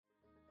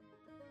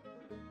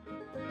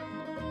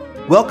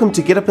Welcome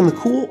to Get Up in the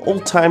Cool,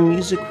 old-time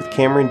music with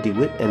Cameron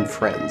DeWitt and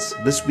friends.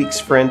 This week's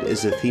friend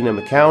is Athena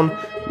McKown.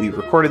 We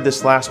recorded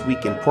this last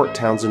week in Port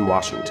Townsend,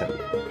 Washington.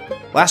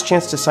 Last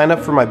chance to sign up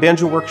for my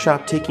banjo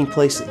workshop taking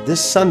place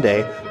this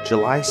Sunday,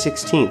 July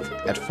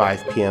 16th at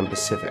 5 p.m.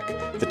 Pacific.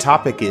 The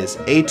topic is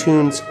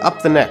A-Tunes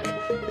Up the Neck.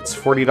 It's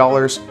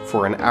 $40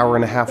 for an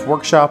hour-and-a-half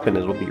workshop, and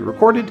it'll be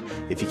recorded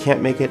if you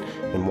can't make it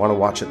and want to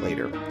watch it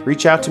later.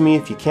 Reach out to me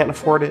if you can't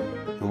afford it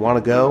and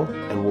want to go,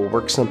 and we'll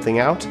work something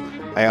out.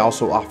 I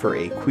also offer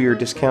a queer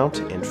discount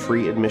and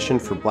free admission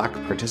for Black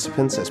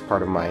participants as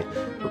part of my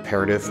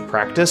reparative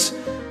practice.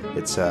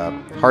 It's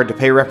hard to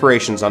pay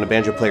reparations on a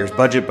banjo player's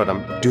budget, but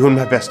I'm doing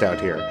my best out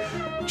here.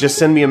 Just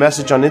send me a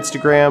message on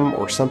Instagram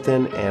or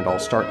something, and I'll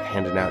start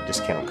handing out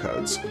discount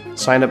codes.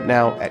 Sign up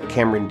now at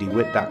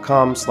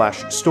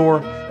CameronDeWitt.com/store,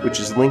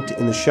 which is linked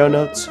in the show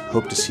notes.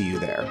 Hope to see you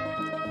there.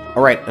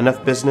 All right,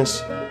 enough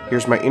business.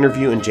 Here's my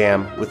interview and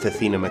jam with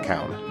Athena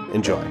McKown.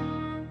 Enjoy.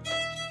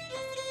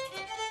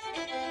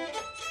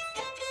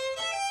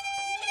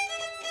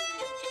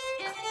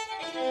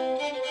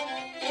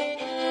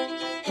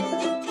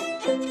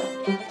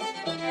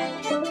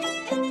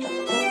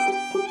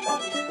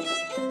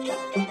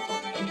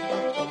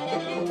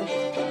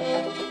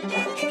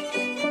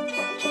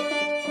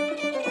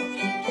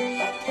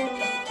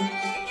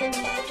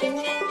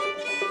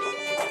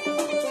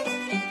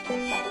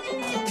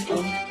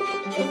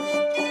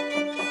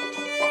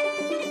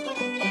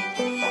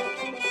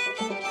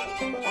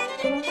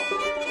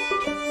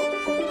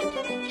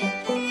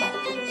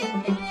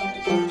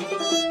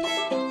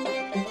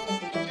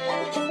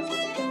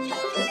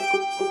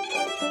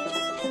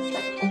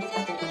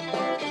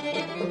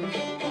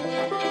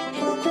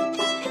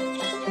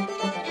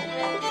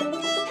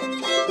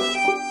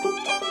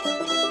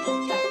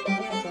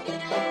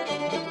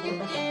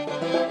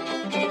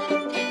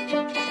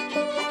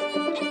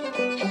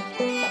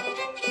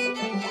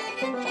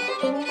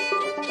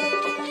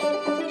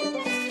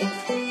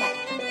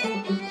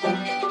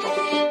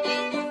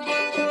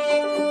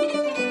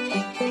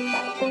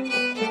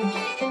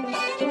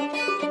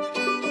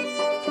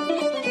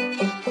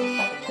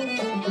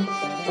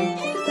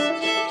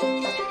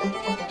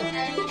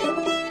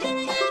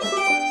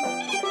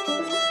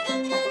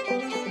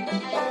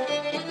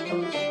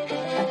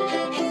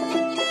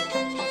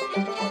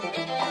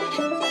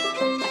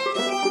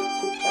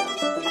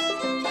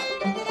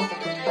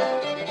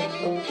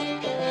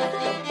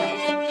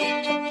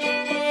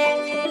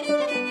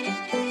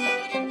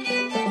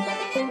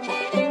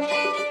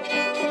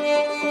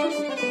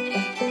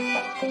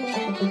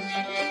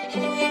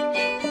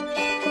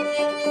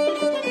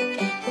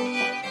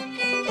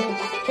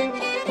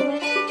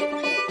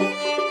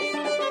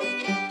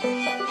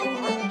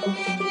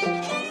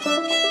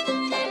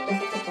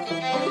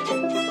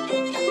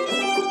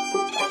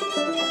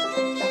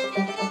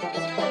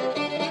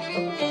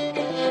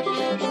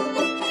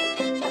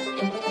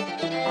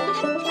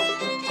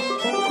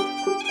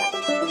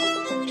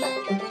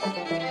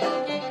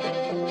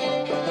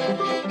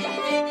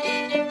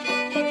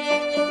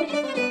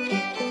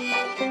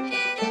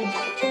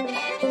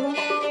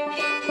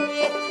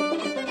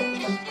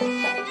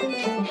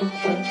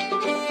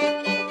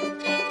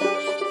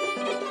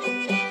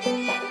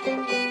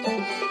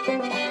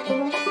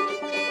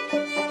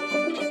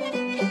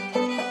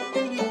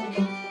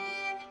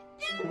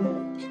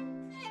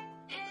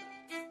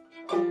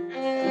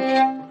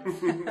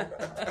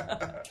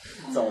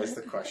 It's always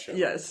the question.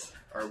 Yes.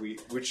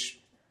 Which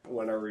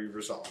one are we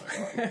resolving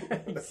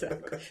on?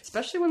 Exactly.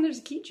 Especially when there's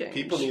a key change.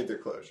 People need their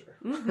closure.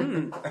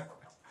 Mm-hmm.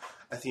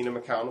 Athena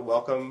McKown,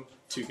 welcome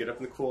to Get Up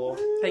in the Cool.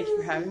 Thank you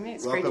for having me.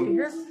 It's welcome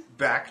great to be here.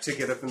 Back to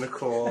Get Up in the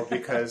Cool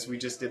because we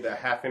just did a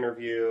half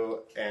interview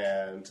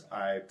and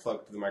I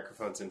plugged the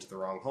microphones into the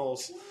wrong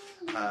holes.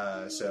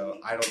 So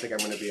I don't think I'm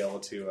going to be able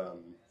to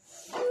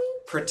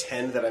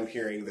pretend that I'm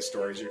hearing the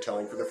stories you're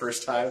telling for the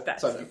first time.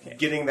 That's so I'm okay.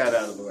 Getting that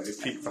out of the way.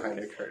 Peek behind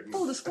a curtain.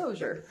 Full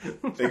disclosure.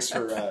 Thanks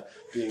for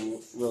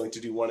being willing to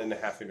do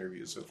 1.5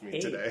 interviews with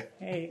me today.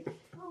 Hey,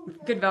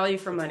 good value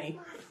for money.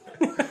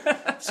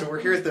 So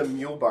we're here at the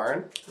Mule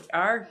Barn.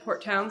 Our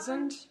Port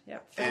Townsend,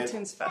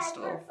 Fiddles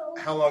Festival.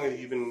 How long have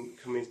you been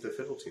coming to the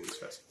Fiddles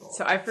Festival?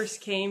 So I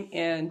first came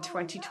in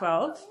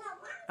 2012,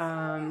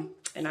 and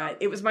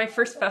it was my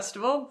first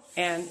festival,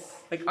 and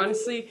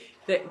honestly,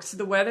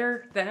 the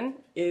weather then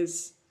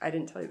is, I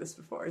didn't tell you this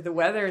before, the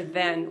weather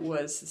then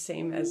was the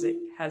same as it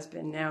has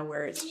been now,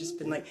 where it's just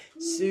been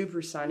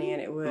super sunny,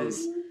 and it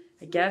was,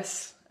 I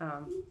guess,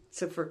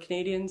 so for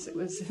Canadians, it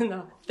was in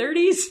the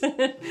 30s.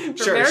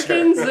 For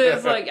Americans, it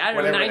was I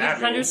don't know, 90s,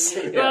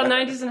 100s. Yeah. Well,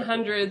 90s and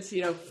 100s,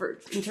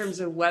 in terms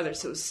of weather.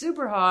 So it was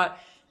super hot,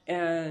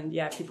 and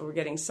people were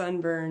getting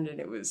sunburned, and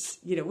it was,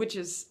 which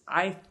is,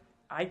 I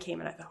came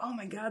and I thought, oh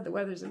my God, the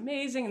weather's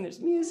amazing, and there's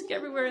music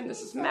everywhere, and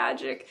this is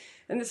magic,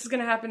 and this is going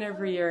to happen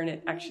every year, and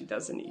it actually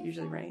doesn't. It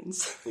usually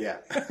rains. Yeah.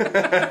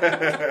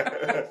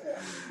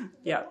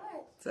 Yeah.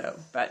 So,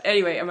 but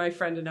anyway, my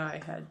friend and I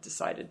had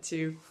decided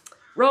to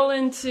roll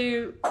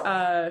into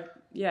the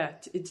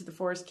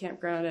Forest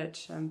Campground at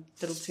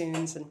Fiddles,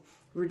 and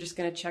we were just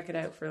going to check it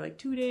out for like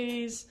 2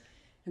 days,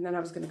 and then I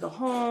was going to go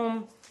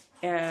home,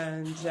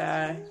 and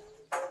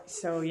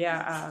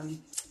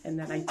and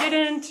then I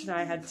didn't, and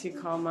I had to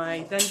call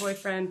my then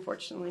boyfriend,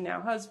 fortunately now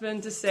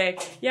husband, to say,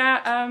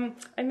 I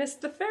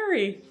missed the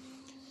ferry.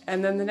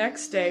 And then the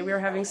next day, we were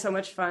having so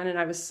much fun, and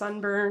I was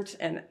sunburnt,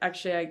 and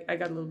actually I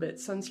got a little bit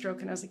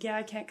sunstroke, and I was like,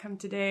 I can't come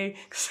today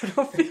because I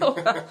don't feel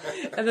well.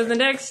 And then the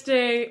next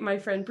day, my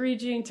friend Bree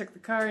Jean took the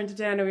car into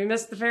town, and we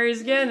missed the ferries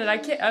again, and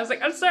I was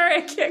like, I'm sorry,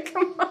 I can't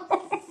come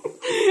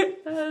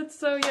home.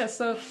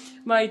 So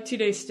my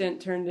 2-day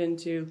stint turned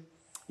into,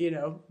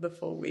 the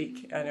full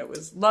week, and it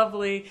was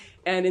lovely.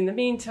 And in the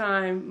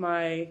meantime,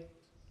 my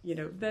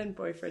then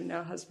boyfriend,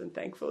 now husband,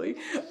 thankfully,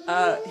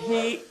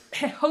 he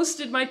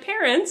hosted my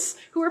parents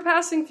who were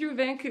passing through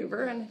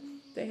Vancouver, and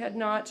they had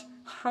not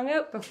hung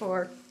out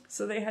before.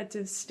 So they had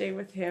to stay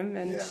with him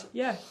and,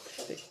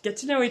 get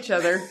to know each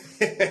other.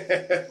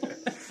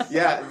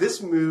 Yeah,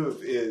 this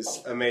move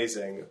is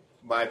amazing.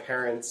 My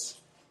parents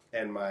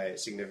and my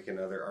significant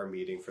other are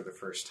meeting for the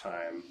first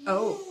time.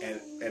 Oh.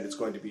 And it's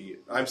going to be,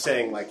 I'm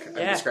saying, like, I'm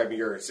describing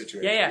your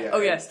situation. Yeah.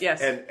 Oh, yes.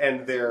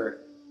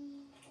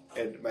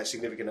 And my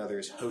significant other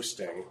is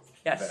hosting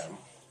them.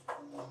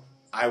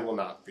 I will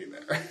not be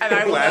there. And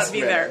I will not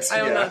be there.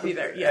 I will not be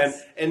there. Yes.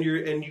 And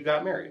you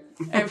got married.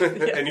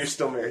 And you're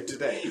still married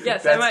today.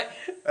 Yes.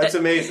 That's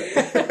amazing.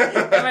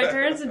 And my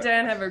parents and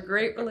Dan have a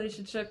great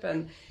relationship,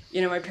 and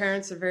my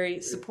parents are very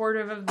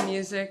supportive of the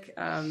music.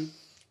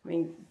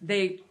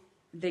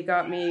 They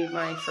got me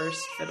my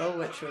first fiddle,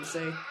 which was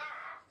a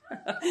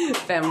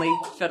family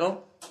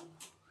fiddle.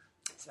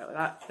 So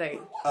that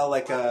thing.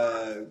 Like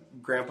a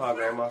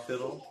grandma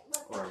fiddle?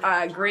 Or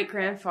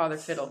great-grandfather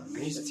fiddle.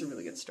 It's a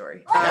really good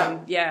story.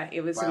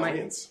 It was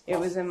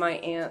in my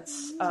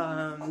aunt's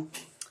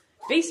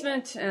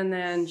basement, and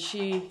then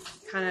she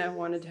kind of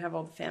wanted to have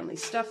all the family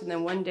stuff. And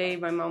then one day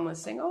my mom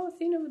was saying,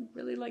 Athena would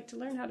really like to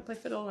learn how to play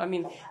fiddle. I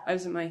mean, I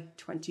was in my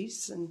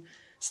 20s and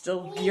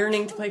still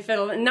yearning to play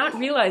fiddle and not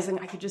realizing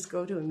I could just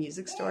go to a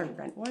music store and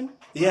rent one.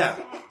 Yeah.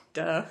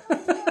 Duh.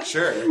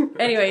 Sure.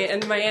 Anyway,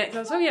 and my aunt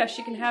goes,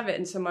 she can have it.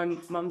 And so my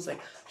mom's like,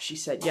 she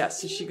said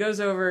yes. So she goes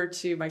over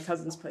to my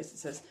cousin's place and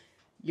says,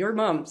 your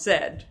mom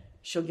said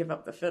she'll give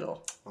up the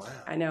fiddle. Wow.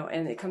 I know.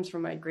 And it comes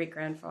from my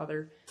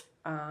great-grandfather,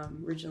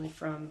 originally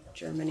from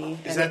Germany.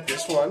 Is that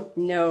this one?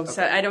 No, okay.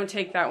 So I don't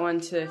take that one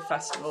to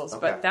festivals.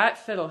 Okay. But that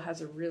fiddle has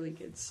a really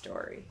good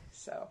story.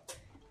 So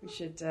we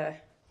should...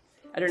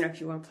 I don't know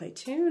if you want to play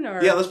tune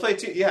or... Yeah, let's play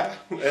tune. Yeah.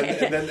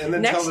 And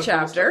then next tell the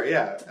chapter.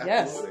 Yeah,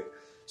 absolutely. Yes.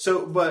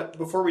 So, but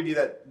before we do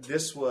that,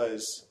 this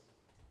was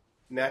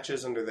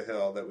Natchez Under the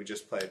Hill that we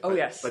just played. But,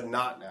 yes. But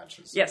not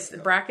Natchez. Yes, the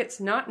brackets,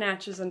 not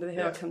Natchez Under the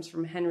Hill, comes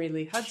from Henry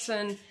Lee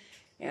Hudson.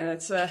 And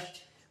it's a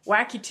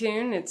wacky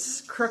tune.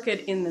 It's crooked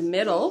in the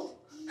middle,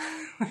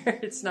 where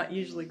it's not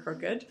usually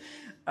crooked.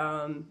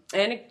 And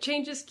it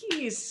changes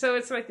keys. So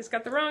it's like it's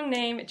got the wrong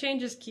name. It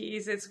changes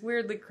keys. It's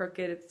weirdly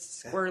crooked.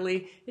 It's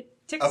squirrely. It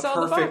ticks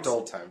all the boxes. A perfect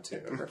old time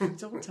tune.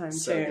 Perfect old time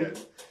so tune. Good.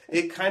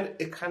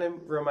 It kind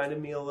of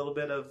reminded me a little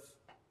bit of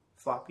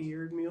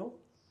Floppy-Eared Mule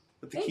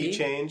with the key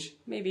change.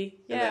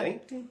 Maybe. Yeah.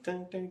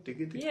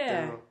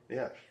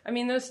 Yeah. I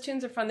mean, those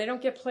tunes are fun. They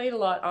don't get played a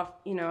lot,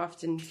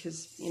 often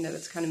because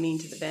that's kind of mean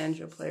to the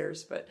banjo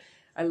players. But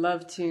I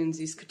love tunes,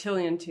 these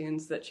cotillion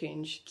tunes that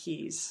change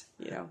keys.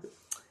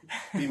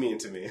 Be mean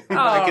to me.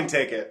 I can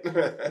take it.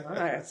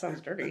 That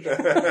sounds dirty.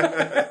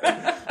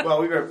 Well,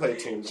 we better play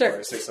tunes before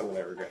I say something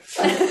I regret.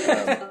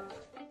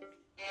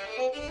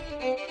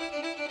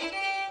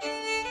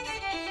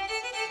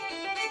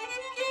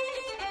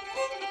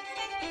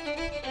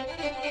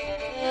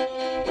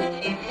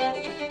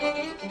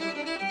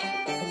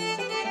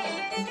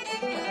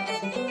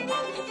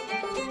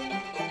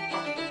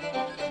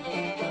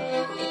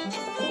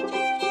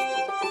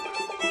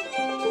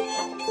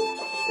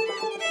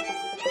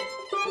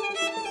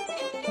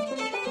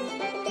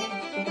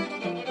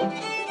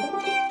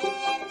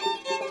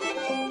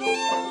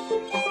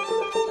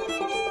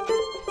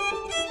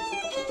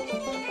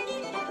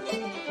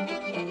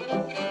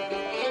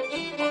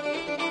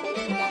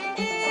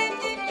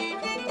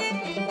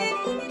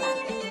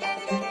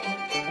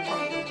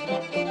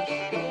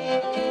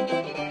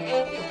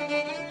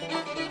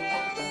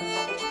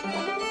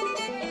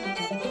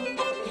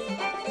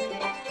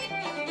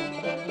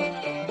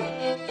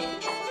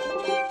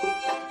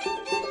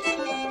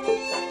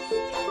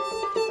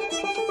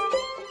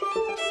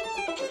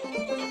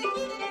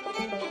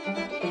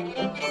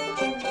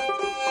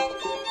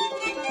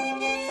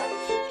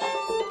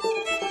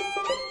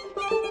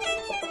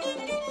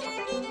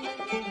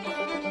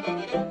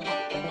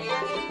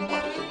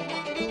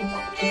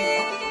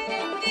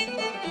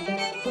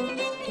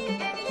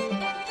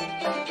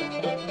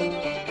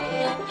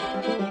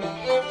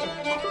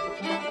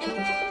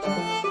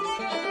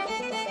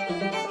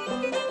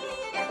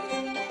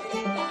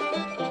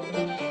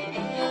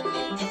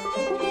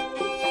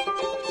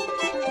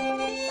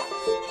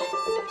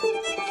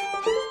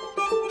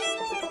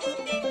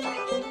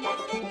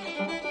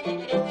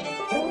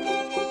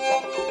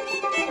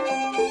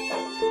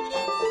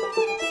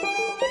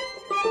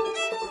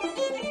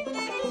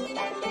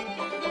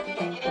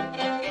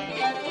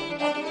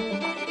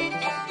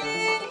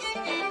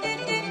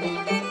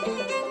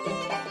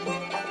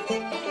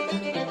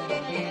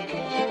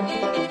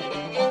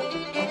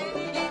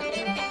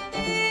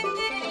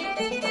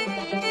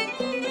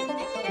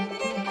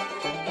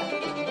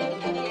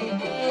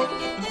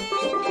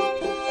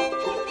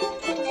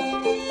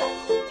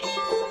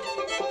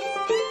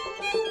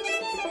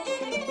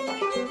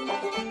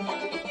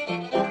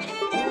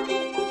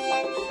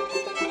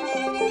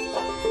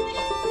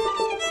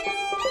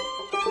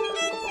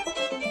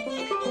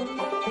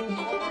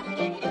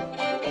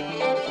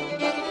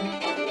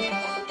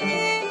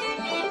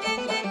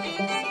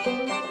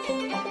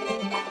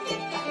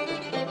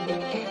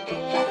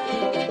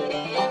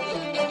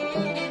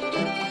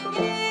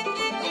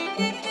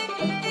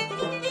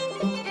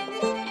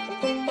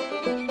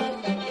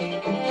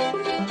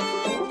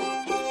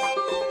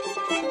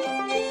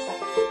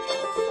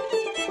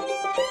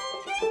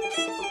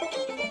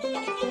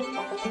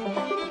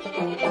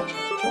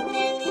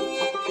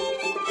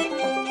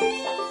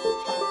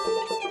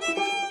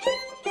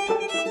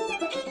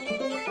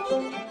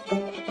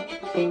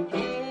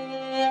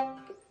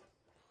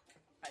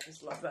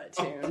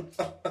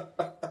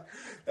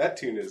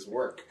 tune is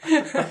work.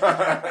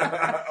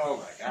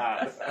 Oh my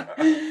god.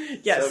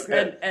 Yes, So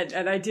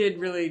and I did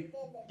really.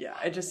 Yeah,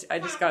 I just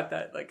got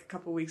that like a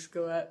couple weeks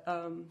ago at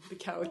the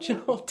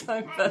Cowichan Old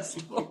Time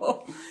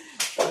Festival.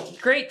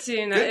 Great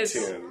tune. Good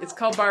tune. It's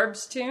called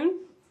Barbed's tune,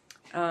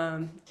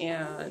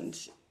 and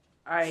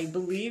I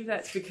believe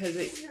that's because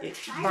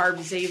Barb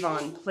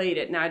Zavon played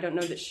it. Now I don't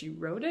know that she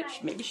wrote it.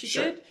 Maybe she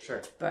did.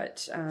 Sure.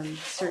 But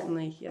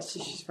certainly, yes,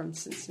 she's from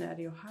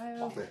Cincinnati,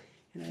 Ohio, Yeah.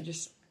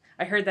 and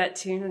I heard that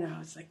tune and I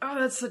was like, oh,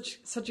 that's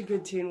such a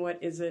good tune. What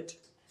is it?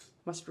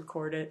 Must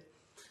record it.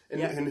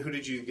 And who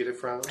did you get it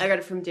from? I got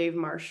it from Dave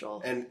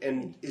Marshall.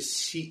 And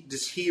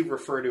does he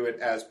refer to it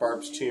as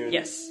Barb's tune?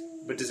 Yes.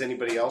 But does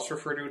anybody else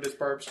refer to it as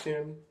Barb's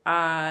tune?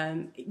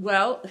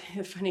 Well,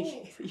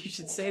 funny you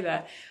should say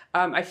that.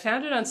 I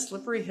found it on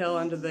Slippery Hill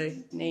under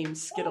the name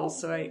Skittles.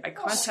 So I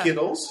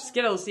contacted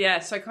Skittles, yeah.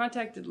 So I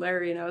contacted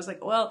Larry and I was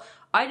like, well,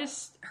 I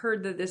just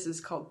heard that this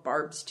is called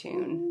Barb's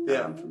tune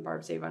from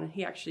Barbed Zavon, and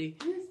he actually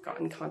got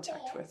in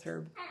contact with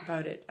her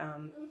about it.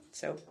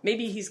 So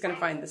maybe he's going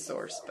to find the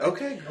source. But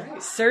okay,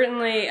 great.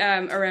 Certainly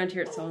around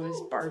here it's always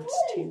Barb's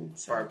tune.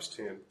 So. Barb's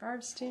tune.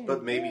 Barb's tune.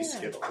 But maybe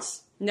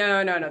Skittles.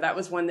 No. That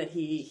was one that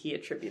he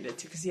attributed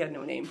to because he had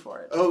no name for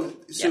it. Oh,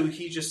 so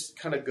he just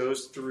kind of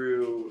goes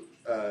through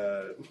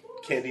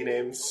candy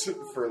names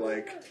for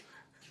like...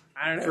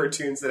 I don't know. For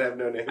tunes that have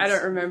no names. I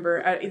don't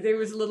remember. There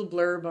was a little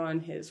blurb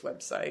on his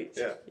website.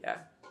 Yeah.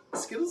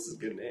 Skittles is a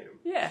good name.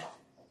 Yeah.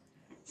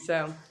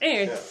 So,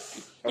 anyway,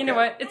 you know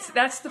what?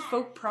 That's the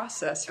folk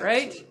process,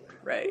 right? Absolutely.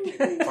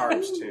 Right.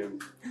 Barb's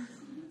tune.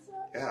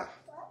 Yeah.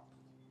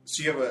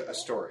 So you have a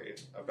story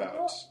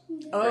about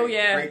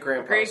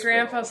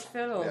Great-Grandpa's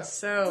Fiddle. Yeah,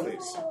 so,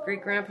 please.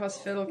 Great-Grandpa's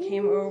Fiddle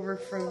came over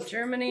from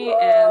Germany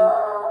and...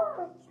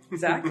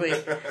 Exactly.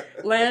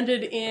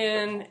 Landed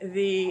in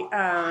the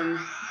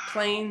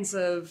plains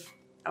of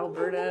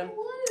Alberta,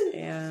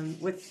 and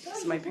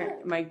so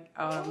my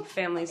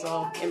family's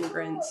all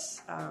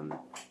immigrants.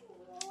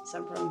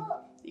 Some from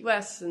the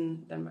U.S.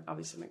 and then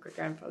obviously my great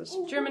grandfather's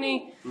from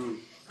Germany.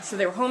 So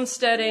they were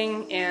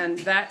homesteading, and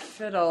that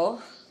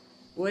fiddle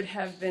would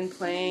have been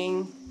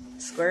playing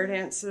square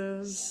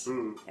dances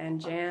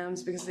and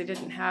jams because they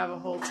didn't have a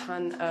whole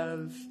ton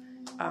of.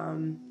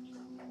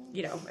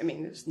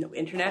 There's no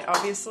internet,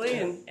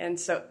 obviously, and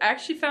so I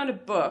actually found a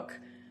book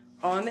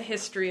on the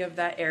history of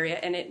that area,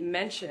 and it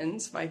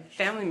mentions my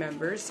family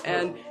members,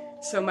 and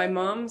so my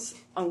mom's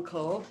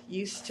uncle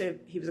he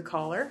was a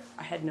caller,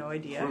 I had no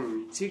idea,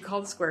 so he'd call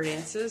the square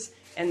dances,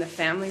 and the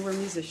family were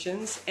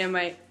musicians,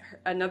 and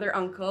another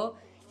uncle,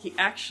 he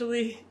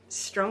actually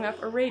strung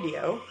up a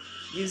radio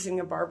using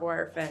a barbed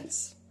wire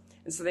fence,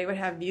 and so they would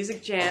have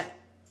music jam.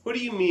 What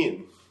do you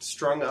mean?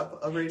 Strung up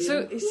a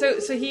radio?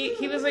 So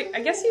he was like,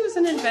 I guess he was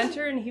an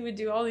inventor and he would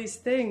do all these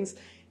things.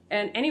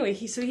 And anyway,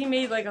 he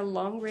made like a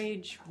long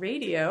range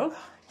radio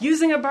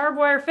using a barbed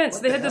wire fence.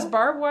 They had this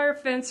barbed wire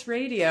fence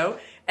radio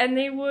and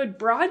they would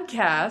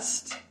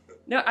broadcast.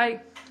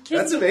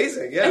 That's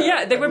amazing. Yeah.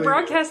 Yeah, they would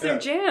broadcast their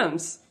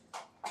jams.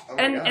 Oh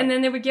and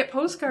then they would get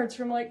postcards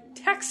from like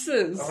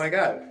Texas. Oh my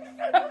God.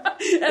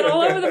 And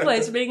all over the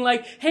place, being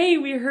like, "Hey,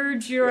 we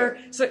heard your."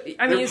 Yeah. So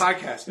I mean, they're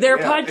podcasting. They're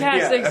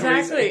podcasting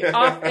exactly amazing.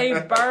 Off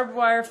a barbed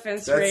wire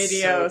fence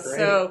radio.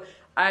 So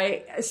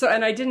I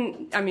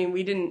didn't. I mean,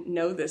 we didn't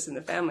know this in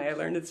the family. I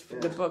learned it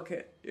from the book.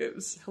 It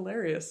was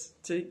hilarious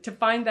to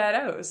find that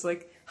out. It was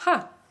like,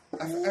 huh.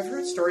 I've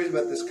heard stories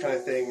about this kind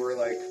of thing where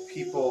like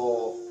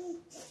people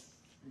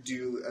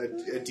do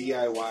a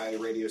DIY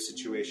radio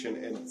situation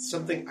and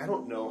something. I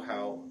don't know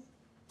how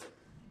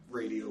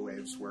radio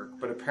waves work,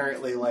 but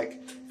apparently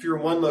like if you're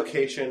in one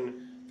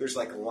location there's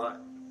like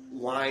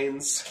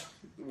lines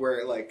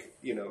where like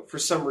for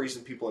some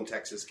reason people in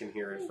Texas can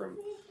hear it from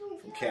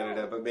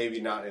Canada, but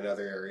maybe not in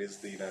other areas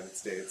of the United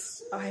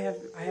States. I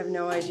have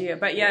no idea,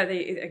 but yeah,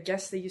 I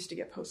guess they used to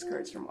get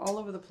postcards from all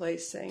over the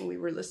place saying we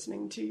were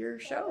listening to your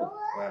show.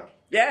 Wow.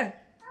 Yeah,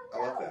 I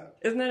love that.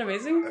 Isn't that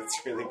amazing? That's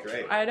really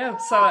great. I know.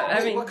 So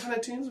I mean, what kind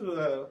of tunes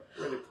were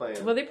they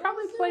playing? Well, they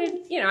probably played.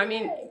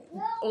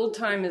 Old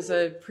time is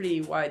a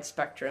pretty wide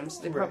spectrum,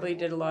 so they probably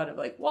did a lot of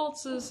like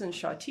waltzes and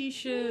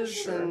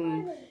schottisches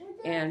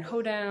and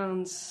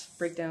hoedowns,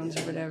 breakdowns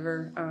or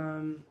whatever,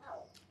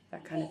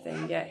 that kind of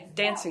thing. Yeah,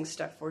 dancing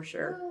stuff for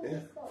sure. Yeah.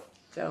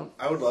 So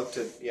I would love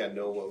to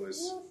know what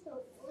was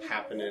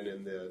happening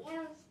in the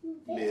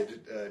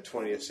mid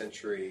 20th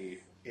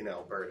century. In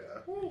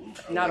Alberta.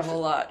 Not a whole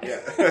lot.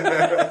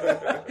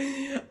 Yeah.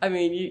 I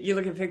mean, you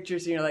look at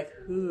pictures and you're like,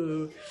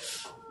 ooh,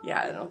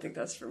 yeah, I don't think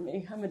that's for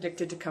me. I'm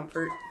addicted to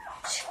comfort.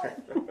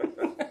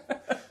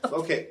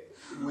 Okay,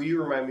 will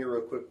you remind me real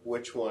quick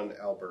which one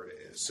Alberta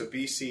is? So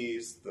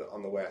BC's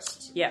on the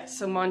west. Yeah,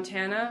 so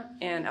Montana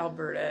and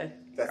Alberta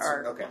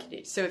are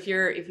okay. So if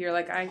you're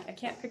like, I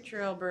can't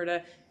picture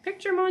Alberta,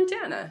 picture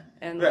Montana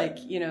and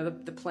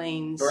the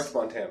plains. North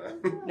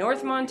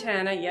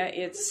Montana, yeah.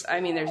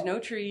 There's no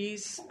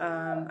trees.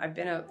 I've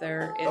been out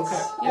there.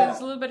 There's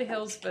a little bit of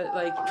hills, but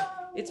like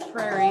it's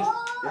prairie.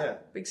 Yeah.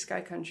 Big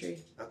sky country.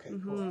 Okay,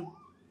 cool.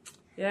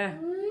 Yeah.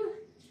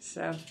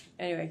 So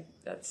anyway,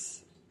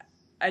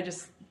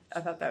 I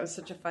thought that was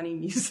such a funny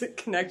music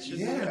connection.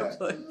 Yeah.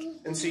 Like,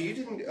 and so you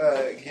didn't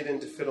get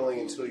into fiddling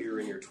until you were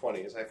in your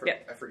 20s. I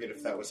forget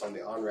if that was on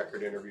the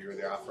on-record interview or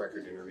the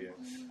off-record interview.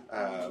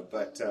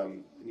 But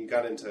you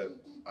got into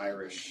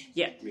Irish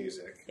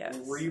music. Yes.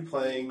 Were you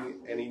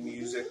playing any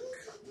music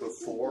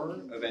before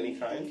of any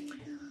kind?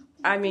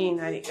 I mean,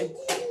 I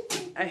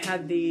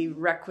had the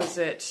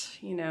requisite,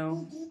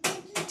 2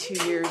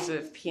 years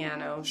of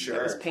piano. Sure.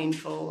 That was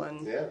painful,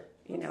 and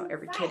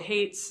every kid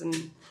hates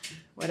and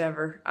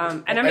whatever.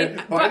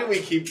 Why do we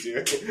keep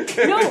doing?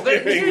 No,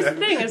 but here's the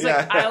thing: is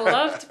like I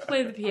love to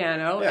play the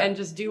piano and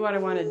just do what I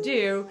want to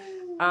do.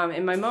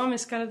 And my mom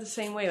is kind of the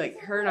same way. Like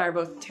her and I are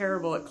both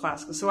terrible at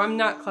classical, so I'm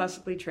not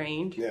classically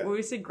trained. Yeah. What do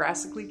we say?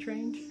 Grassically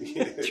trained?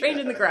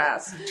 Trained in the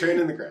grass. Trained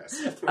in the grass.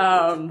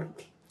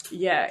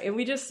 Yeah, and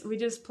we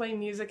just play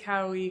music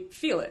how we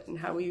feel it and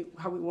how we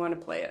want to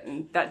play it,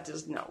 and that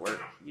does not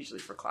work usually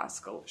for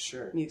classical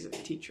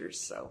music teachers.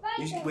 So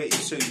wait,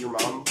 so your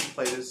mom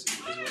plays as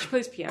well? She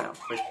plays piano.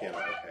 Plays piano.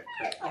 Okay,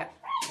 great. Yeah.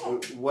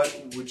 What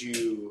would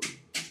you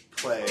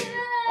play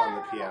on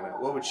the piano?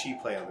 What would she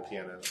play on the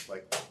piano?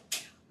 Like,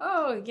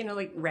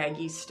 like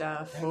raggy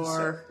stuff,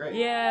 Great.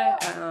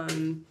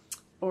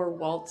 or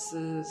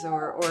waltzes,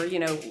 or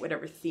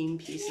whatever theme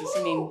pieces.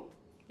 I mean.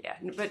 Yeah,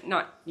 but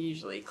not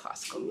usually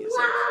classical music.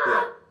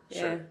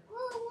 Yeah.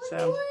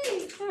 So,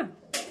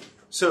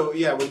 So,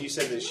 when you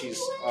said that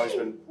she's always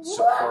been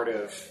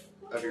supportive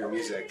of your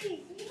music,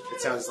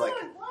 it sounds like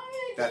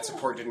that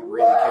support didn't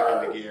really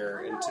kick into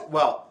gear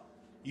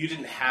you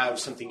didn't have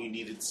something you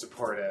needed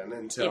support in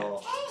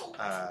until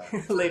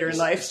later in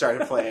life.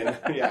 Started playing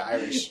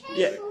Irish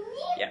music.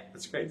 Yeah.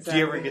 That's great. Exactly. Do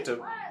you ever get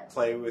to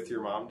play with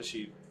your mom? Does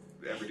she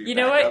ever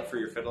do up for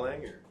your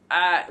fiddling? Or?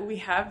 We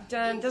have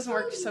done. Doesn't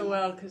work so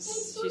well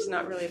because she's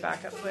not really a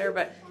backup player.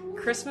 But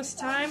Christmas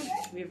time,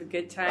 we have a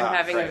good time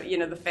having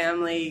the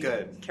family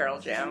carol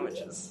jam, which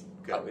is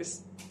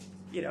always,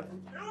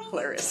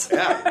 hilarious.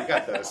 Yeah, you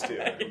got those too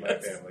in my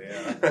family.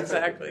 Yeah,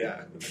 exactly.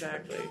 Yeah,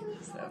 exactly.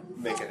 So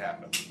make it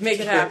happen. Make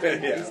it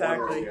happen. Yeah,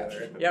 exactly.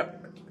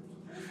 Yep.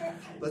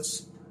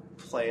 Let's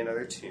play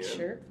another tune.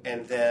 Sure.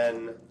 And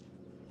then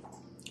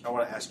I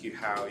want to ask you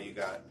how you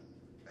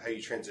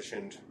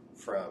transitioned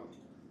from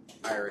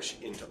Irish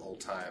into old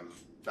time.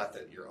 Not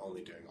that you're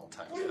only doing old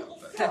time now,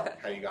 but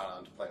how you got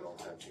on to playing old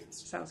time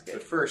tunes. Sounds good.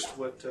 But first,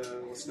 what's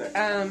next?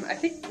 I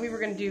think we were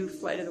going to do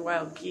Flight of the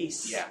Wild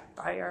Geese. Yeah.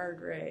 By R.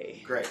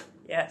 Gray. Great.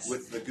 Yes.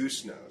 With the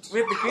goose note.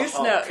 With the goose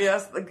note.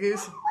 Yes, the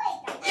goose.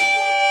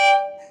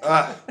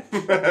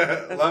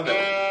 Love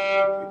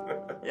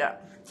it. Yeah.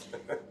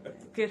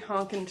 Good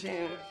honking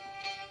tune.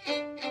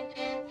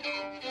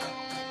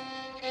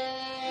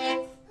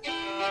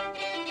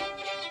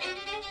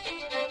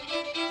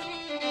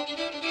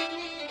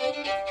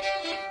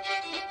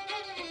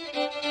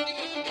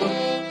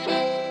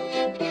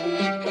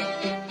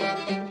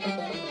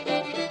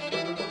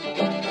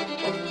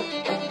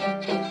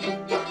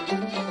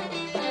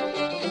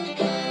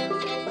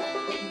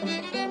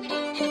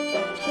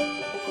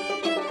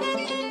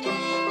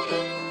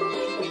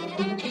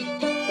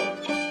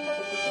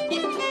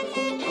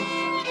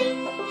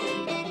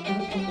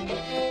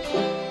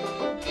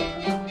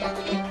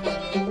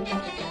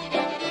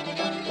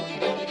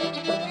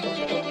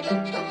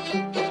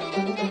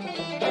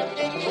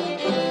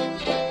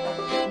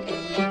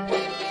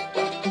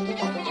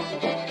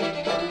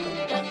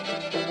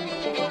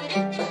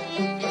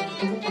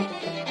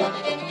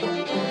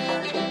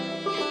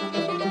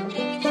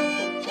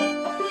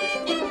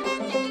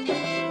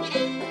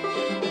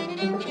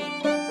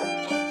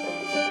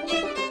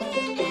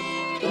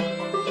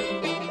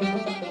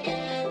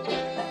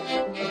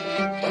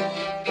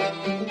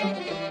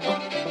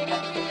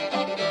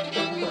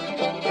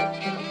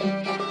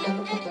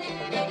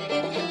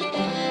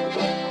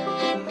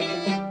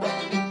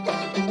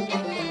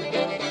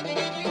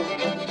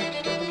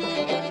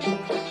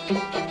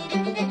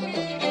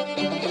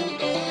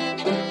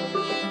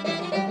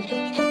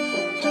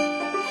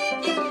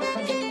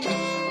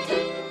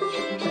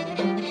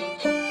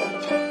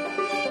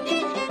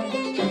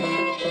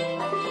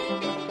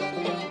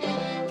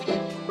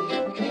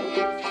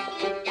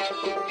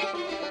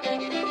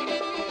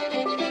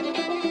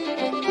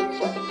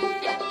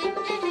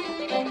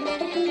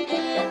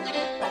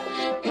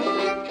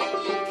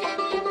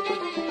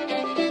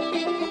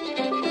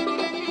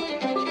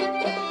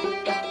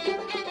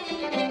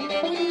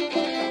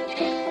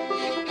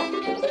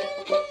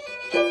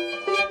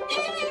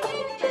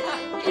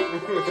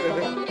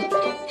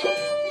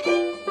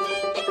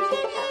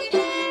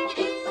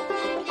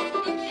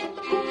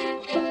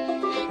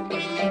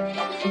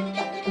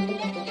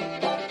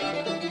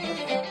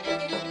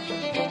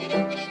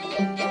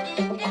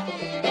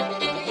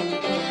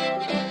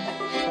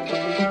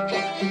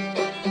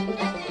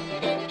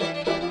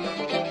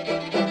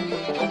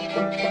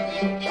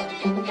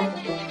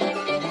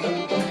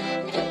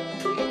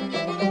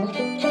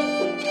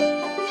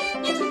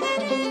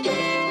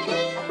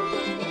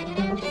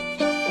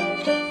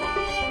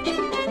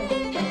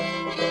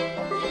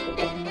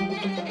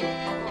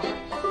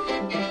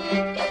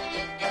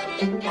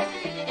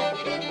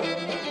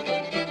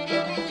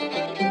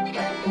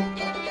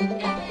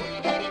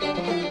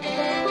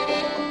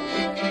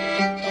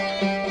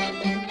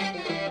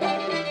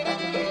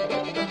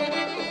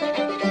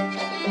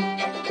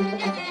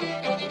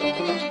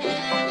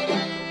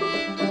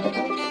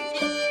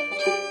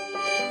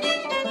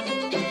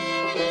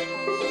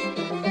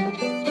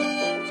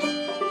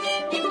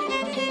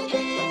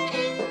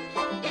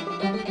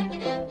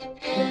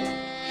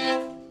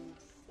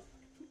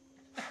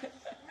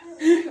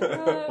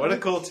 What a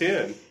cool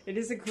tune. It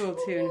is a cool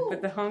tune,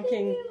 but the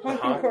honking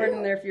chord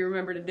in there if you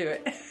remember to do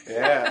it.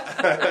 Yeah.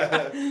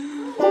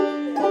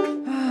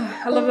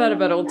 I love that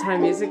about old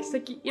time music. It's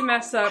like you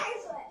mess up.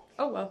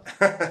 Oh well.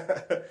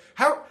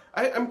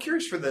 I'm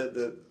curious for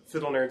the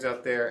fiddle nerds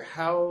out there,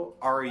 how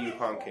are you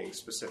honking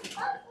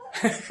specifically?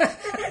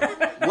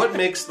 What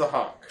makes the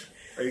honk?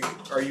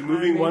 Are you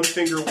moving one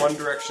finger one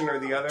direction or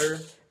the other?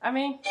 I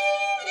mean,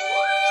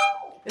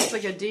 it's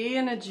like a D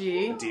and a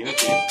G. A D and a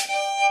G.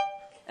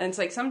 And it's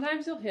like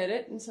sometimes you'll hit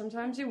it and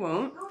sometimes you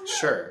won't.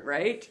 Sure.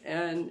 Right?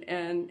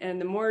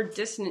 And the more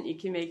dissonant you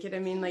can make it, I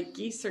mean, like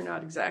geese are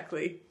not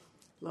exactly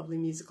lovely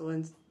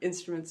musical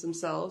instruments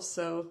themselves.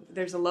 So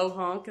there's a low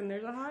honk and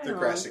there's a high honk. They're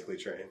graphically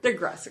trained. They're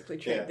graphically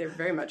trained. Yeah. They're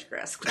very much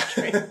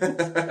graphically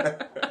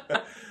trained.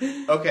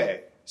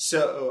 Okay.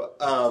 So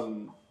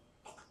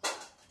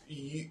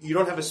you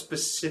don't have a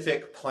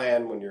specific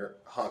plan when you're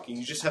honking.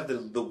 You just have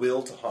the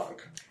will to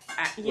honk.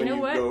 You know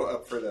what? Go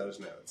up for those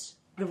notes.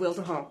 The will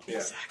to honk. Yeah.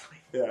 Exactly.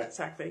 Yeah.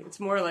 Exactly. It's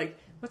more like,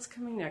 what's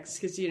coming next?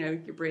 Because, you know,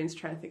 your brain's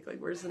trying to think, like,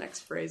 where's the next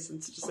phrase? And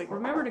it's just like,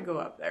 remember to go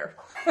up there.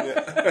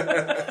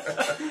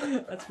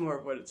 Yeah. That's more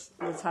of what's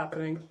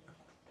happening.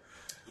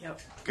 Yep.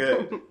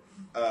 Good.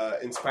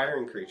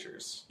 Inspiring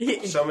creatures.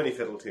 So many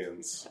fiddle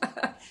tunes.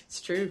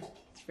 It's true.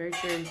 It's very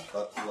true.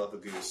 Love a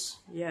goose.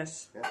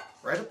 Yes. Yeah.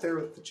 Right up there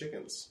with the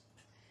chickens.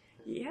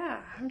 Yeah,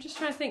 I'm just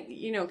trying to think,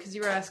 you know, because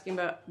you were asking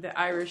about the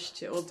Irish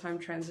to old-time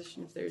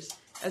transition, if there's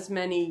as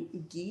many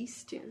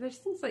geese tunes. There's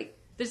things like,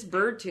 there's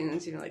bird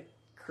tunes, you know, like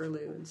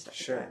curlew and stuff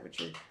like that, which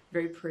are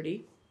very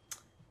pretty.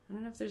 I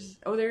don't know if there's,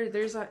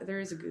 there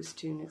is a goose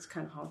tune. It's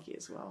kind of honky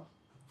as well.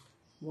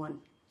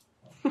 One.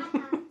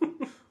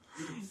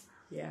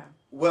 Yeah.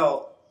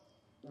 Well,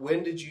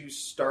 when did you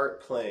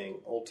start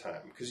playing old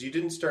time? Because you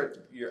didn't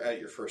start at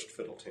your first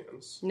fiddle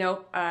tunes.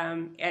 No.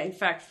 In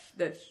fact,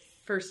 the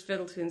first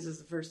fiddle tunes is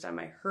the first time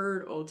I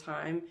heard old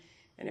time,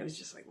 and it was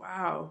just like,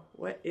 wow,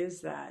 what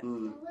is that?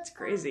 It's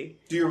crazy.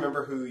 Do you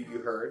remember who you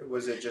heard?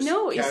 Was it just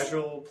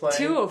casual playing?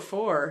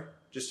 204.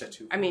 Just at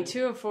 204. I mean,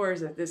 204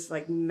 is this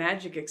like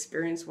magic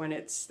experience when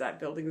that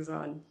building is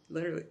on,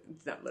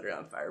 it's not literally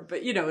on fire,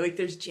 but you know, like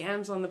there's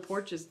jams on the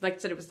porches. Like I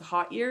said, it was the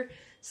hot year,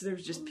 so there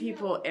was just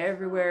people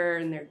everywhere,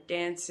 and they're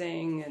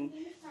dancing and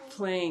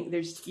playing.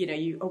 There's, you know,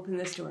 you open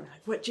this door,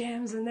 like, what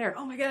jam's in there?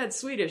 Oh my God,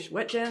 Swedish.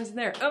 What jam's in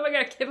there? Oh my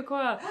God,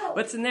 Quebecois.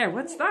 What's in there?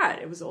 What's that?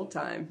 It was old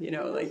time, you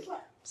know, like,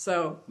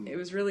 so it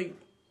was really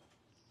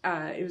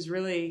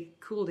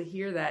cool to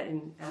hear that,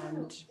 and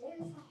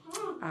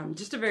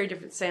just a very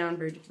different sound,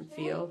 very different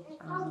feel.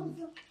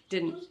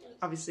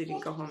 Obviously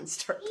didn't go home and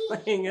start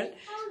playing it.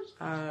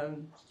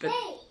 But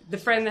the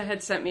friend that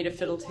had sent me to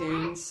Fiddle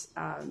Tunes,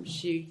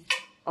 she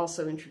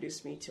also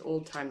introduced me to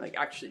old time, like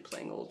actually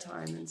playing old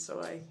time, and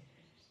so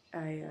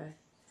I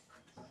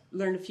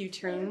learned a few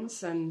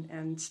tunes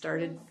and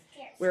started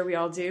where we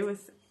all do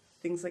with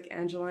things like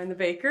Angeline the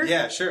Baker.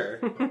 Yeah, sure.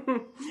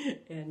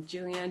 And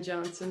Julianne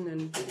Johnson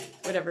and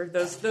whatever,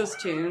 those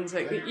tunes.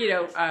 Like, you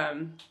know,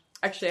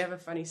 actually I have a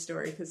funny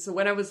story. So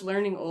when I was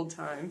learning old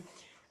time,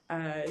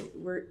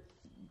 we're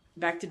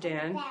back to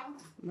Dan,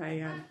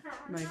 my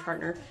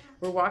partner.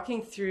 We're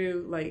walking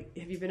through, like,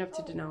 have you been up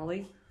to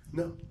Denali?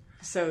 No.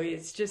 So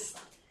it's just,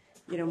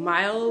 you know,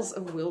 miles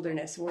of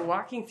wilderness. We're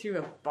walking through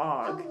a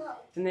bog,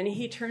 and then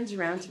he turns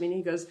around to me and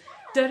he goes,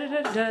 da da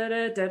da da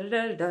da da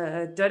da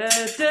da da da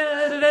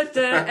da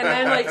da, and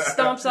then like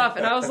stomps off,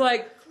 and I was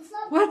like,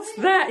 what's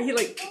that? He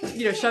like,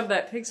 you know, shoved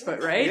that pig's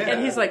foot, right? Yeah.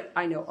 And he's like,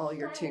 I know all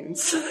your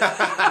tunes. He's like,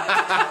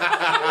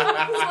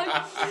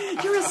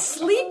 you're a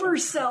sleeper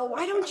cell.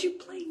 Why don't you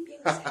play music?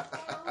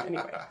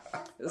 Anyway,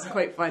 it was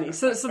quite funny.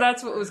 So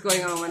that's what was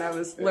going on when I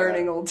was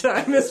learning old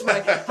time. Is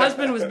my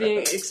husband was being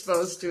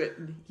exposed to it.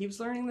 He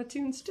was learning the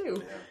tunes too.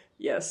 Yeah.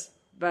 Yes,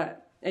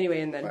 but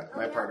anyway, and then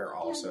my partner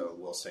also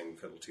will sing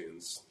fiddle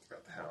tunes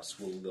throughout the house.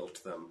 We'll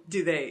lilt them.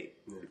 Do they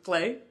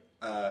play?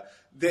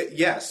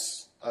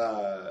 Yes,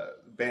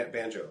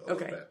 banjo a little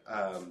bit.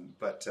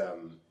 But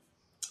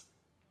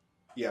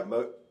yeah,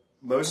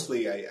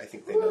 mostly I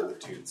think they know the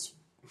tunes.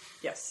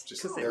 Yes,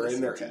 just they're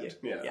in their head.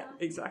 Yeah,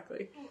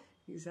 exactly.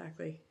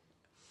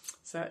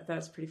 So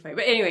that's pretty funny.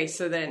 But anyway,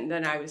 so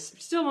then I was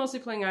still mostly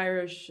playing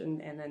Irish, and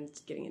then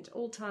getting into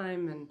old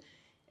time,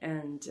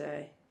 and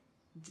I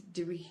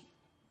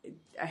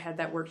had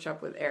that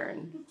workshop with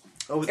Erin.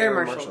 Oh, with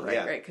Erin Marshall,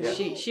 yeah. right? Because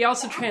she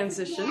also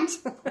transitioned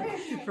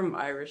from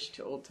Irish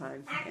to old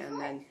time,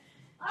 and then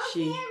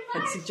she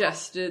had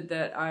suggested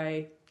that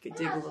I could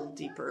dig a little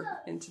deeper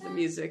into the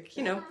music,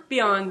 you know,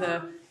 beyond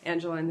the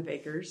Angeline the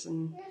Bakers,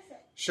 and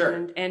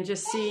sure, and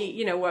just see,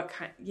 you know,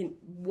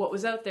 what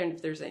was out there, and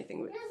if there's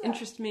anything that would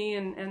interest me,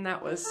 and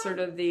that was sort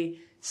of the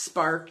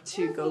spark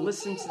to go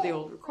listen to the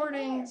old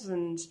recordings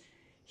and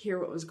hear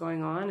what was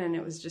going on, and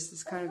it was just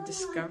this kind of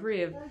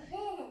discovery of,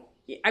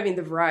 I mean,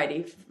 the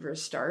variety for a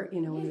start,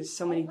 you know, there's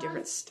so many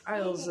different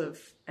styles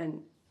of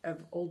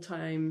old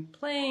time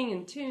playing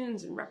and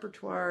tunes and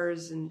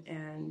repertoires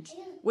and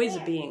ways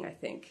of being, I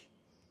think,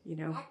 you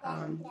know,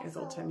 with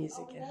old time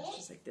music, and it's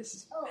just like, this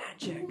is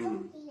magic.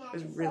 It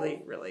was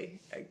really, really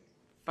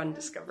fun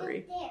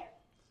discovery.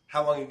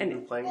 How long have you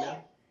been playing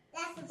now?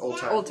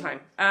 Old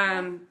time.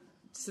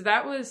 So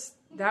that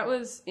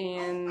was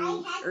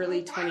in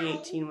early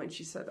 2018 when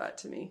she said that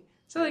to me.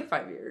 So like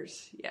 5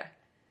 years, yeah.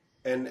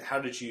 And how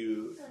did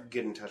you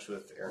get in touch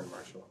with Erin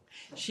Marshall?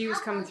 She was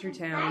coming through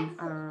town,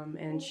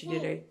 and she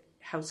did a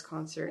house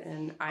concert,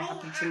 and I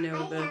happened to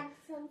know the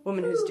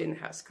woman who's doing the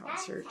house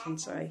concert, and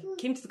so I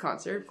came to the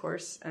concert, of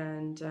course,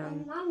 and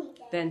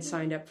then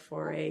signed up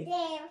for a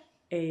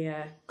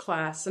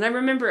class. And I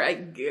remember I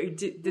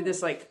did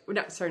this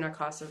not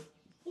class,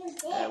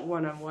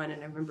 one-on-one,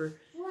 and I remember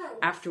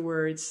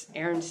afterwards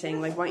Erin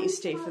saying like, why don't you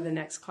stay for the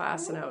next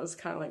class? And I was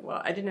kind of like,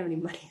 well, I didn't have any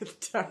money at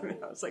the time,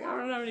 and I was like, I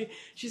don't have any.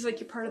 She's like,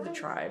 you're part of the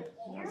tribe.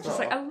 And I was just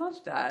like, I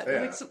love that.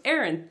 Yeah. Like, so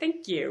Erin,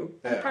 thank you.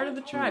 I'm part of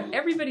the tribe.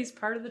 Everybody's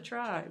part of the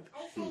tribe.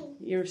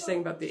 You were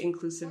saying about the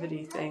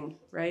inclusivity thing,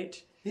 right?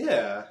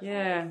 Yeah.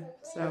 Yeah.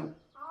 So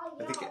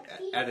I think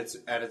at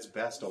its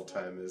best, old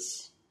time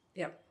is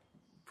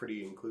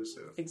pretty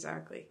inclusive.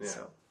 Exactly. Yeah.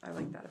 So I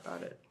like that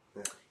about it.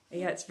 Yeah.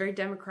 Yeah, it's very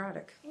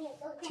democratic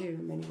too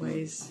in many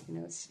ways. You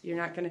know, you're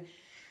not gonna.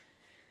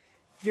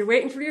 If you're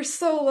waiting for your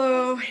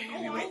solo, you're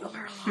gonna be waiting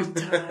for a long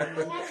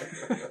time.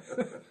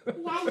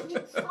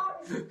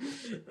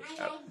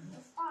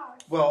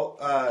 Well,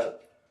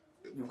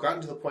 we've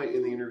gotten to the point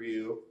in the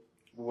interview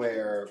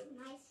where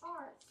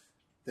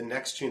the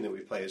next tune that we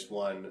play is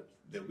one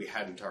that we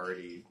hadn't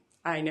already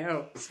I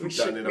know. So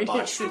done in a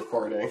botched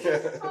recording.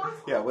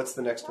 Yeah, what's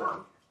the next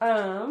one?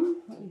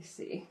 Let me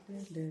see.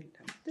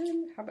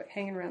 How about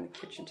hanging around the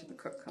kitchen till the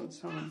cook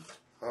comes home?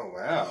 Oh,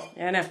 wow.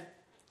 Yeah, I know.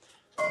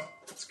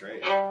 That's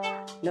great.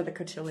 Another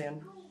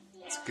cotillion.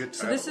 It's good.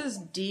 So this is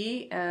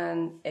D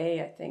and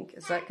A, I think.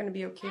 Is that going to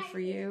be okay for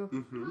you?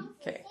 Mm-hmm.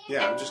 Okay.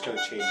 Yeah, I'm just going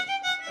to change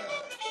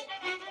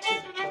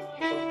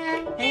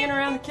Hanging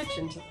around the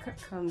kitchen till the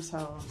cook comes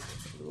home.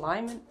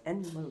 Lyman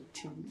and Low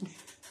tune.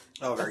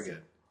 Oh, very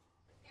good.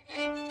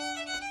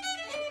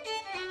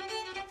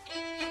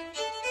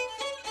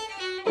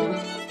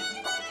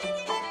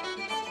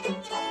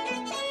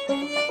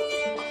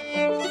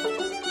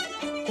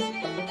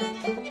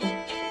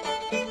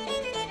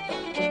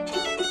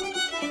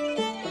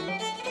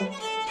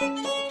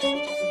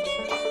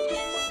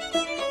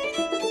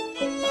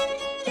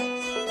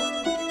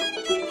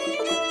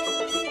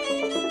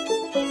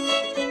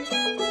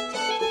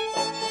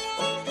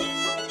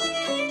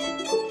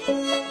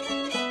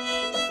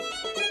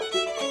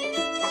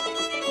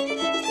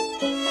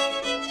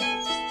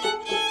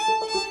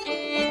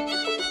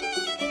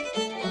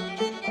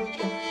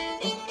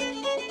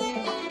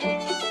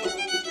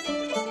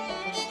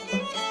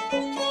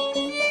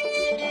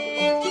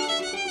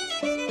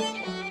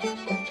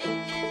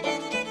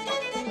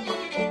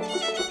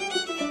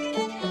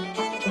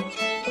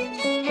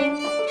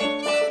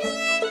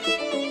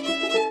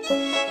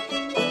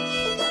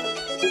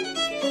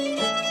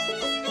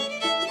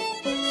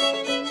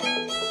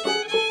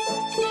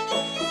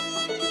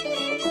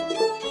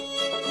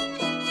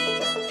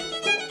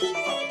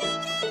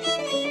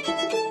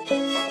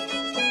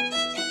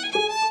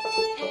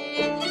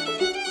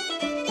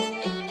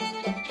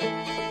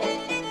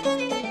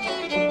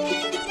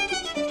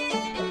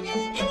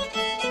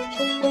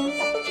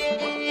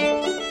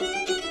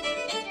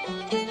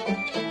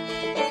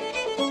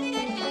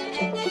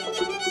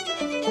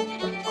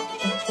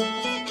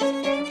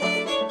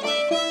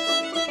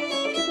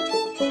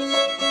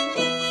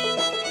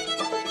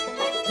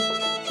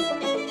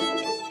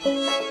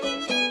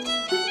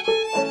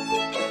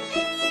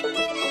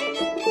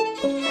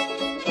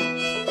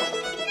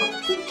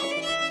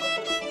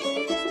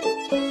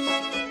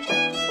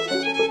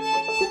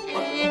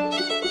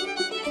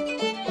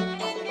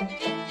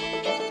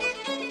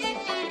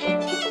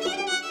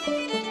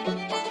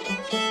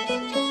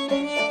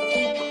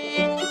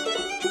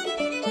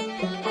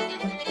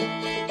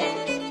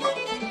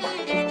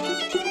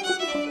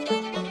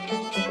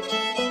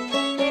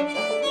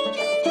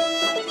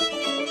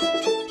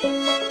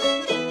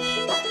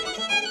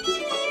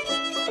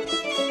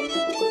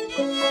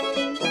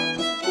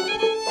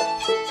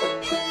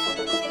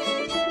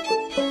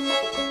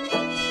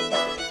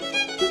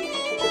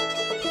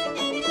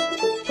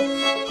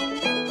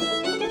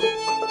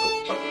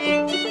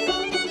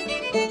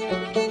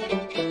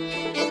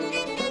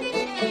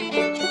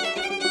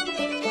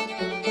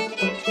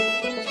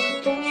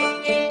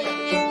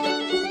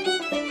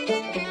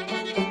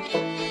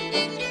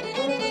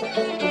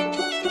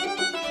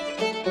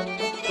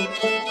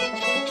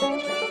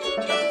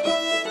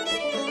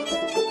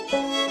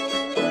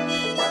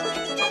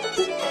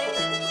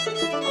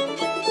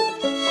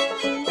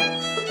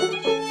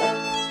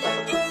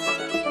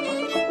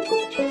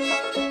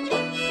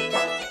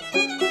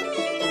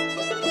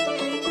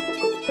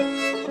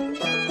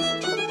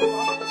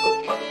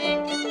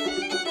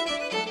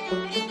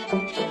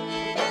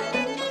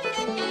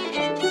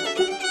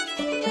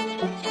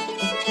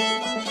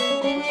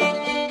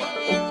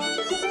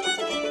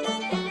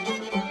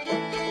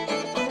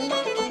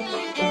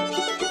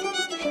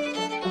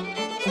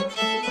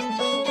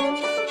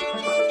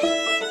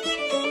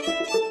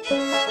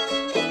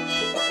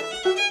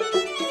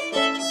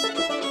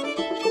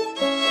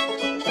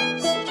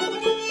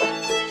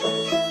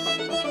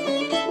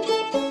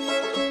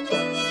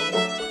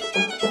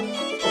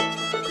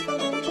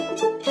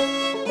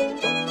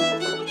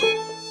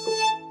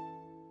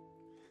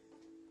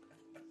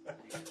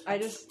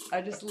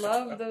 just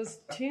love those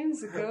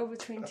tunes that go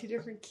between two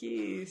different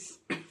keys.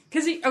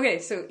 Because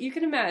so you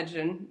can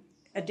imagine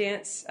a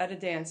dance,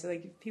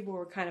 like if people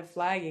were kind of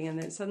flagging,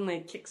 and then suddenly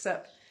it kicks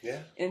up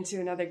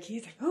into another key.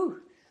 It's like, oh,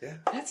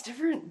 that's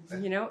different.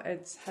 Yeah.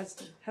 It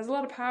has a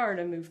lot of power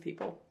to move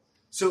people.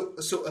 So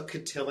a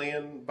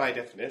cotillion, by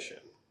definition,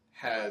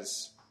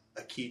 has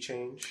a key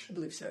change. I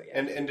believe so. Yeah.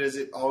 And does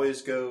it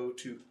always go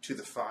to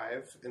the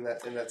 5 in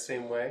that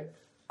same way?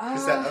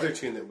 Because that other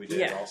tune that we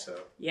did also.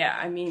 Yeah,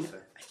 I mean,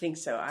 I think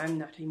so. I'm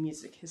not a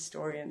music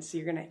historian, so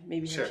you're going to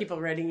maybe hear people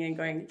writing in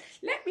going,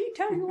 let me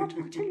tell you what a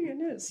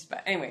cotillion is.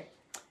 But anyway.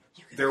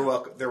 They're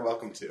welcome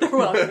to. They're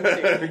welcome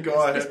to.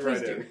 Go ahead,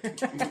 please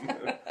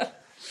write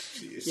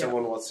in.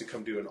 Someone wants to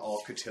come do an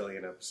all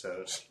cotillion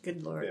episode.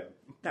 Good Lord. Yeah.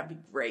 That'd be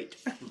great.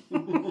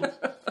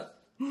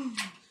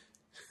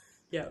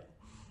 Yeah.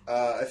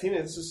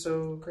 Athena, this is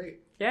so great.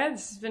 Yeah,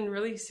 this has been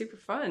really super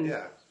fun.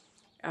 Yeah.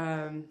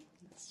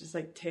 It's just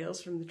like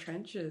tales from the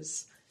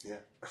trenches.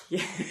 Yeah.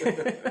 Yeah.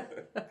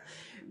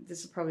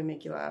 This will probably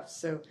make you laugh.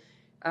 So,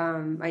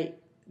 my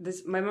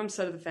mom's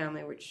side of the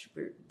family, where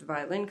the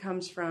violin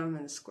comes from,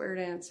 and the square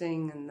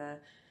dancing, and the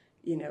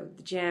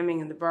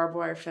jamming, and the barbed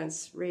wire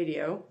fence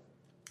radio.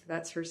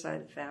 That's her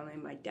side of the family.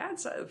 My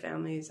dad's side of the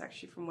family is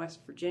actually from West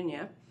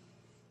Virginia,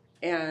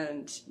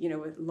 and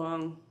with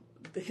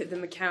the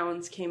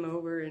McKowns came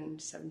over in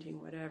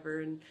 17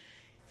 whatever and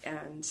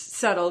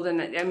settled,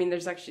 and I mean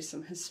there's actually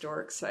some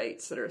historic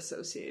sites that are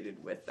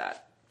associated with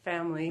that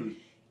family,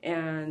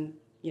 and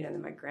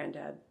then my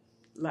granddad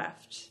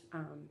left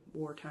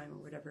wartime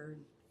or whatever.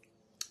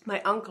 My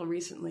uncle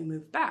recently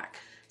moved back,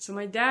 so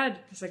my dad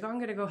was like, "Oh, I'm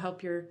going to go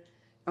help your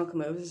uncle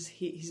move."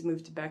 He's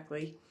moved to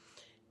Beckley.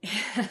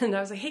 And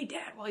I was like, "Hey,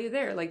 Dad, while you're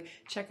there, like,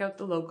 check out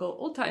the local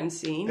old time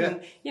scene,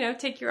 and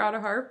take your auto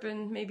harp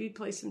and maybe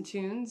play some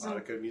tunes." A lot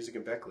of good music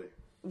in Beckley.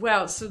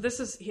 Well, so I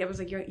was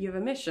like, "You have a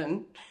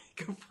mission,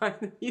 go find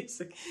the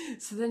music."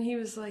 So then he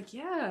was like,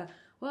 "Yeah,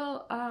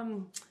 well,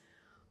 I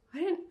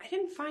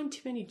didn't find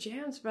too many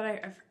jams, but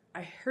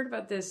I heard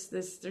about this.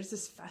 There's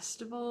this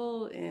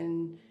festival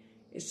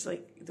it's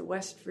like the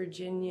West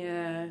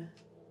Virginia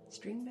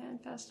String Band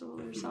Festival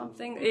or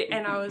something."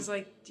 And I was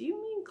like, "Do you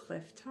mean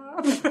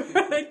Clifftop?"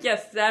 Like,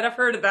 "Yes, Dad, I've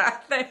heard of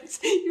that. Thanks.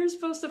 You're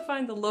supposed to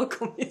find the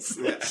local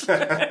musicians."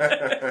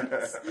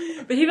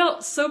 But he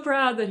felt so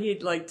proud that he'd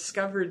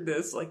discovered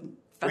this festival.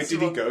 Wait,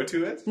 did he go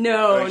to it?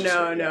 No.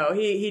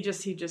 He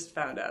just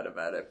found out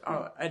about it.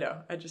 Oh, I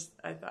know. I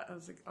thought, I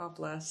was like, oh,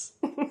 bless.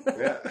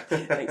 Yeah.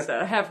 Thanks,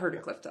 Dad. I have heard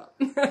of Clifftop.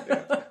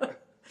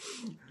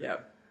 Yeah.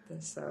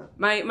 So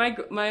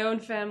my own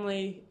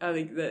family, I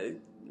think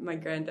my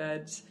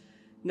granddad's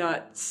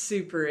not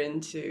super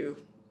into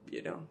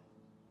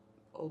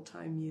old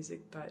time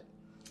music, but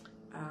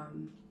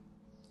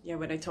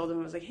when I told him,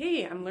 I was like,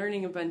 "Hey, I'm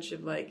learning a bunch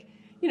of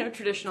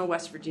traditional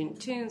West Virginia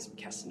tunes, some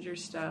Kessinger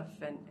stuff,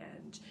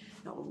 and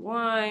Nolan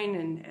Wine,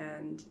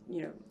 and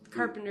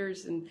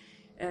Carpenters, and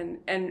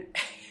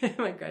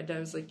my granddad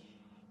was like,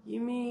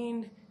 "You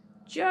mean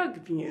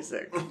jug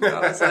music?" I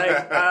was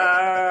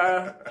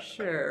like,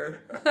 "Sure,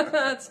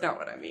 that's not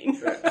what I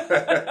mean."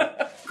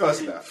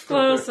 Close enough.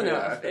 Close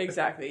enough,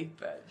 exactly.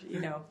 But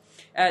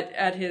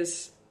at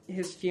his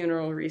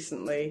funeral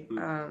recently,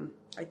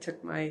 I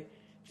took my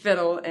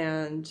fiddle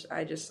and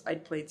I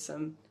played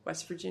some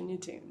West Virginia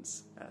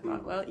tunes. I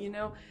thought, well,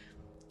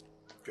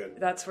 good.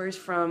 That's where he's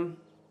from.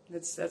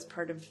 That's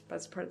part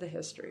of the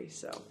history.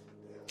 So,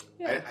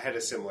 I had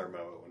a similar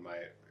moment when my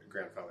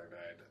grandfather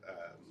died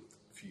a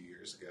few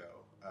years ago,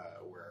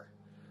 where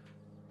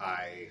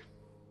I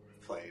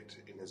played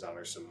in his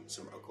honor some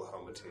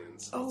Oklahoma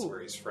tunes. That's where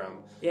he's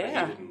from.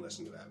 Yeah, but he didn't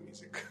listen to that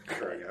music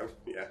growing up.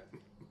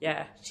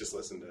 Yeah. Just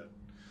listen to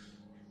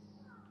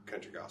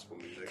country gospel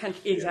music.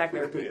 Exactly,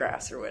 or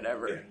bluegrass or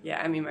whatever.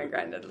 Yeah, I mean, my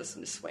granddad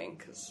listened to swing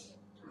because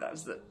that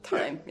was the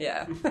time.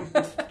 Yeah.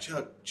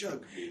 Jug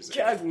music.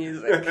 Jug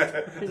music.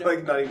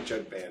 Like not even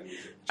jug band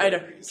music. I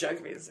know,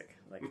 jug music.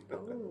 Like,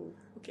 oh,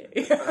 okay.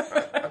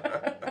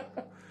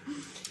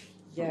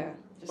 Yeah.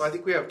 Well, I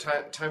think we have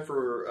time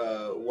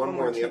for one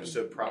more in the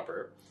episode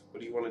proper. What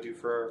do you want to do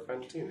for our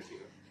final tune,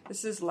 Athena?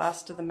 This is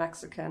Last of the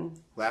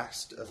Mexican.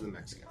 Last of the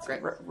Mexican.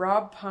 Great.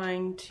 Rob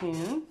Pine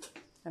tune,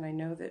 and I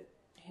know that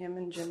him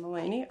and Jim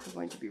Mulaney are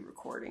going to be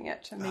recording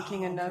it and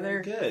making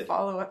another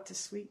follow-up to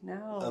Sweet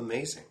Now.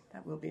 Amazing.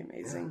 That will be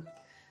amazing. Yeah.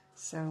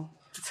 So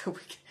we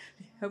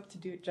hope to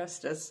do it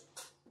justice.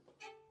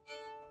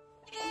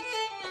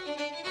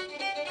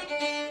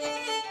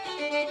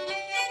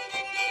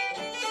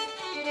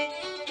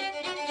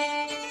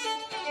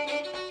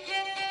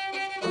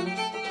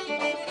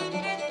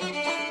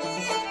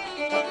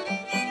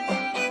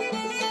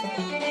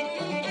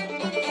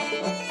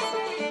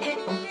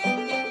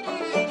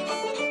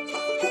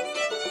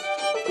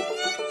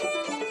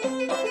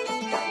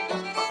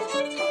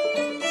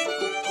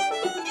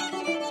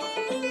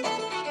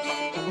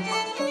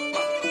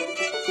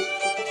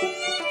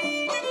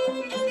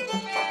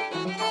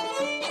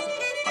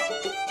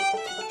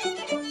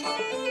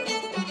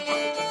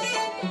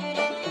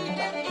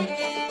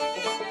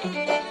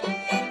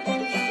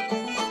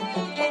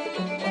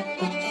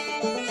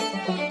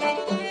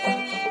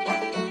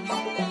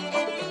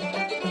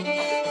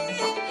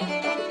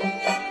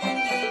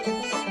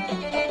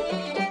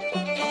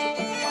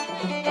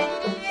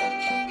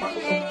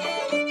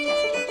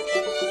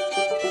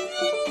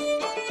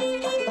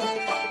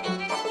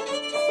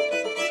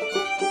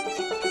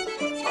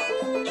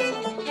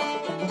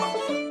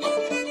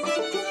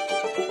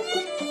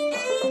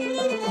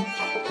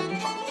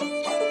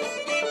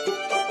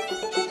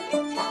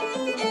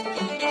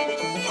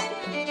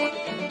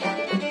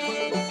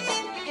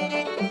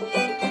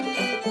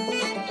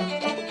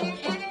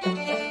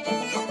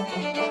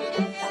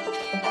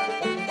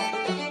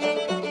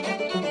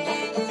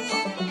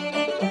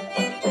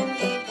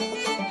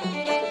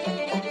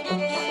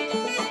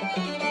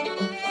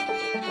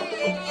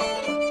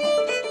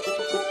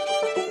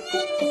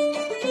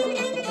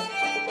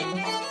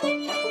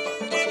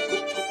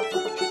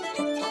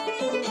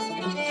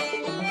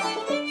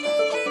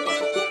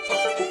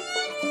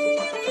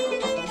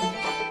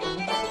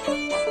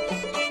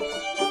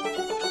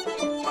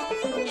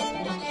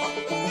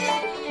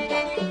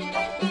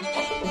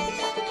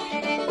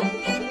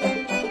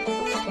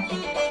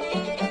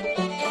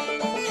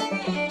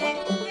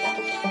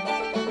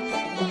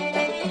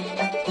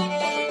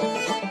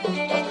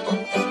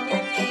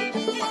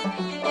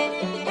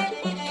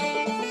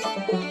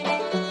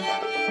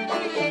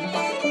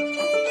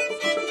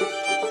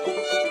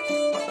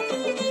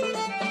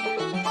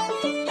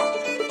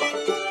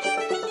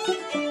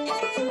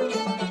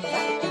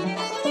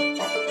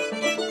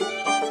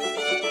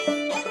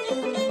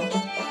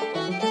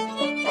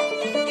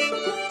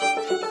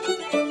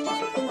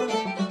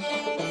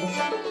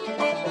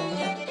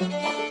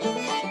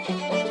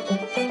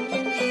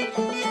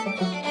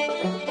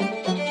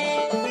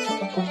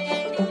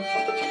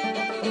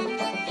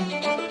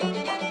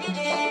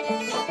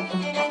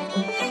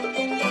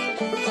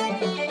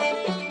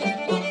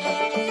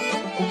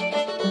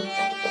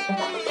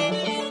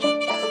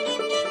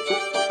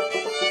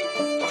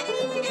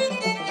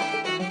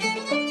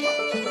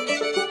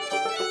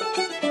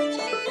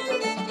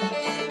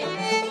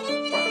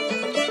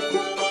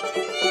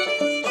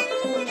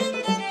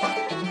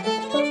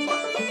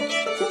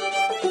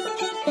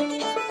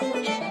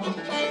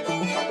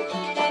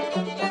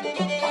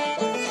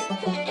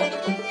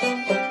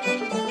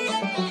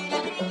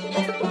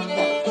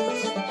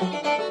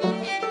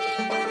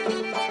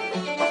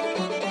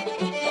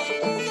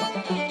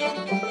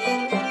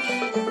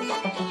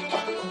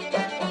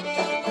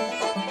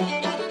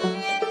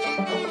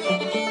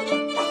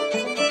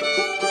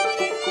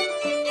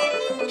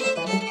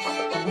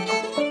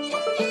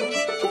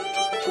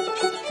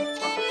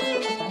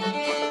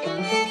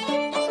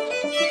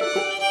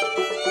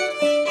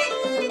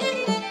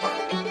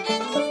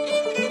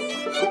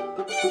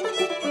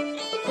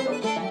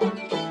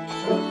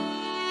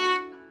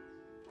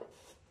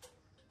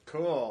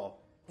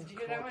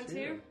 that one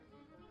too?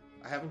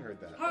 I haven't heard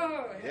that.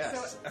 Oh,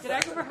 yes. So did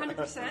I go for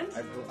 100%?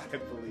 I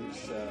believe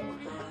so.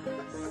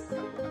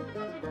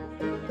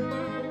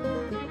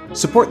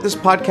 Support this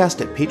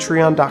podcast at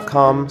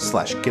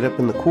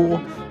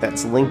patreon.com/getupinthecool.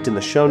 That's linked in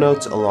the show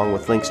notes, along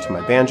with links to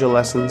my banjo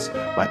lessons,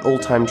 my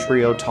old-time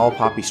trio Tall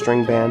Poppy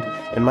String Band,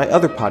 and my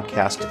other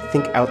podcast,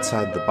 Think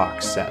Outside the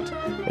Box Set.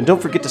 And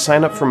don't forget to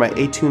sign up for my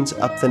A-Tunes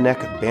Up the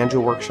Neck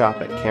banjo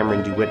workshop at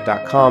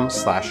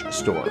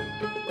CameronDeWitt.com/store.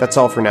 That's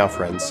all for now,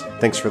 friends.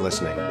 Thanks for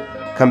listening.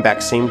 Come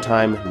back same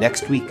time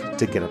next week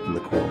to Get Up in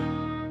the Cool.